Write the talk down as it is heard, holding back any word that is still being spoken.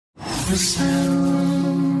The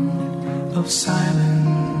sound of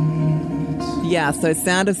silence. Yeah, so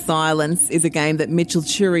Sound of Silence is a game that Mitchell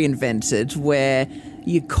Churi invented where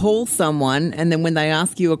you call someone and then when they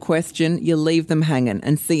ask you a question, you leave them hanging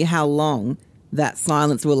and see how long that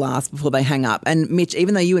silence will last before they hang up. And Mitch,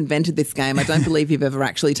 even though you invented this game, I don't believe you've ever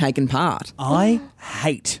actually taken part. I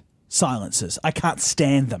hate silences. I can't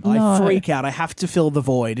stand them. No. I freak out. I have to fill the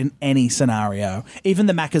void in any scenario, even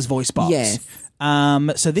the Macca's voice box. Yes.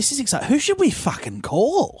 So this is exciting. Who should we fucking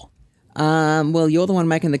call? Well, you're the one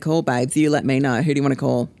making the call, babes. You let me know. Who do you want to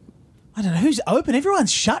call? I don't know. Who's open?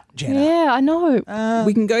 Everyone's shut, Jenna. Yeah, I know.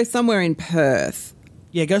 We can go somewhere in Perth.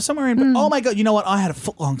 Yeah, go somewhere in... Oh, my God. You know what? I had a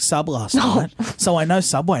foot-long sub last night, so I know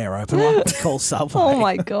Subway are open. Why don't we call Subway? Oh,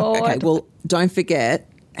 my God. Okay, well, don't forget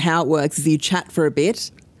how it works is you chat for a bit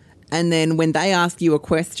and then when they ask you a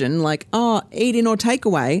question like, oh, eat in or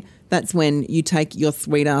takeaway, that's when you take your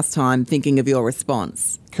sweet-ass time thinking of your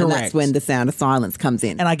response. Correct. And that's when the sound of silence comes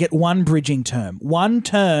in. And I get one bridging term. One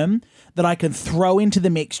term that I can throw into the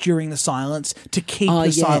mix during the silence to keep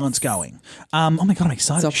the silence going. Oh, my God, I'm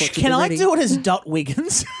excited. Can I do it as Dot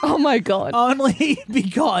Wiggins? Oh, my God. Only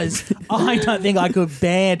because I don't think I could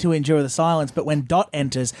bear to endure the silence, but when Dot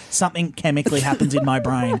enters, something chemically happens in my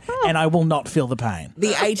brain and I will not feel the pain.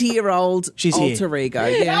 The 80-year-old She's alter here. ego.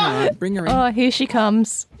 Yeah, right. Bring her in. Oh, here she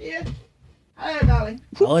comes. Yeah. Hello, darling.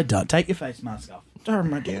 Hello, Dot. Take your face mask off. Sorry,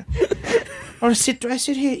 my dear. Do I sit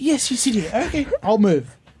here? Yes, you sit here. Okay. I'll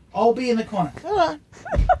move. I'll be in the corner. Hello.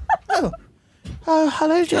 Oh,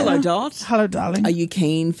 hello, Jenna. Hello, Dot. Hello, darling. Are you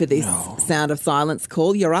keen for this sound of silence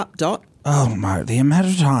call? You're up, Dot. Oh, my, the amount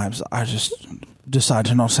of times I just decide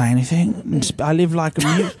to not say anything. I live like a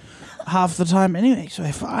mute half the time anyway, so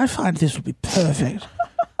if I find this would be perfect.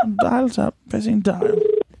 Dial's up, pressing dial.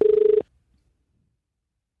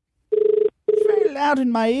 It's very loud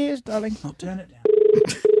in my ears, darling. I'll turn it down.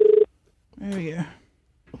 There we go.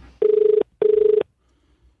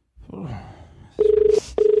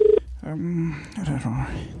 I don't know.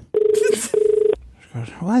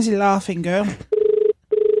 Why is he laughing, girl?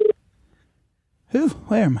 Who?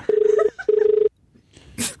 Where am I?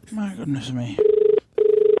 My goodness me.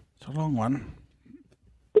 It's a long one.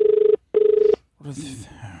 What is this?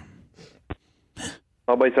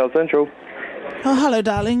 Subway South Central. Oh, hello,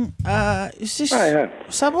 darling. Is this Hi.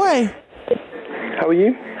 Subway? How are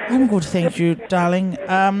you? I'm good, thank you, darling.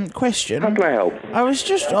 Question. How can I help? I was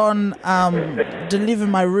just on Deliver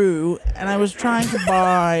My Roo, and I was trying to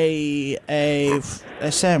buy a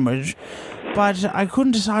sandwich, but I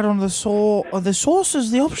couldn't decide on the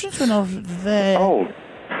sauces. The options were not there. Oh.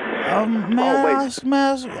 May I ask?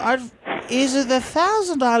 Is it the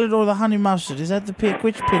Thousand Island or the honey mustard? Is that the pick?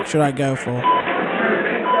 Which pick should I go for?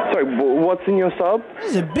 Sorry, what's in your sub?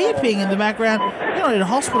 There's a beeping in the background. You're not in a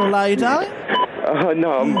hospital, are you, darling?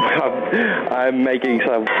 No, I'm making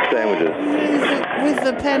some sandwiches. With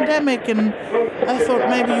the pandemic, and I thought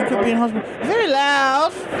maybe you could be in hospital. Very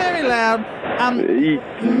loud, very loud.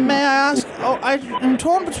 May I ask? Oh, I'm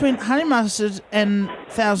torn between honey mustard and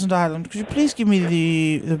Thousand Island. Could you please give me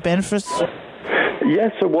the benefits?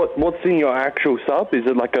 Yes. So what's in your actual sub? Is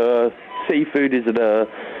it like a seafood? Is it a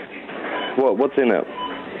what's in it?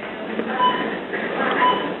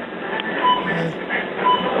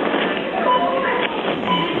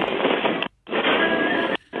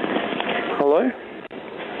 Hello?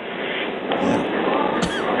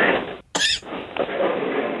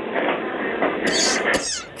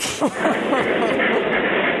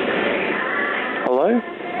 Hello?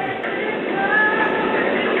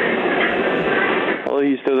 Hello, are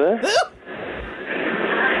you still there?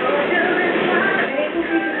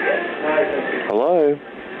 Hello?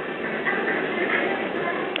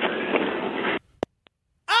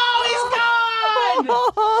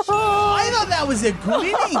 I thought that was a good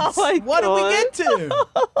innings. my What did we get to?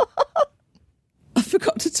 I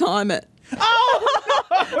forgot to time it. Oh,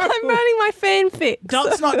 no. I'm writing my fanfic.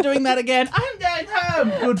 Dot's not doing that again. I'm going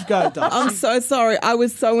home. Good go, Dot. I'm so sorry. I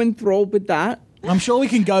was so enthralled with that. I'm sure we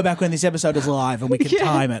can go back when this episode is live and we can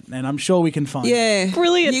time it, and I'm sure we can find it. Yeah.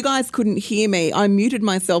 Brilliant. You guys couldn't hear me. I muted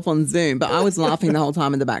myself on Zoom, but I was laughing the whole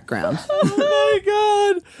time in the background. Oh, my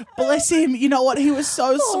God. Bless him. You know what? He was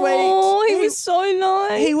so sweet. Oh, he was so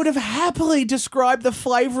nice. He would have happily described the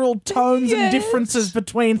flavoural tones and differences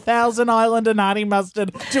between Thousand Island and honey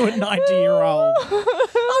mustard to a 90-year-old.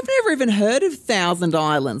 I've never even heard of Thousand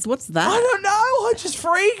Islands. What's that? I don't know. I just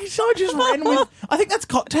freaked. I just ran with... I think that's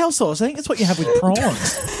cocktail sauce. I think that's what you have with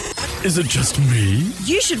prawns. Is it just me?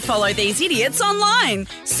 You should follow these idiots online.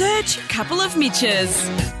 Search Couple of Mitches.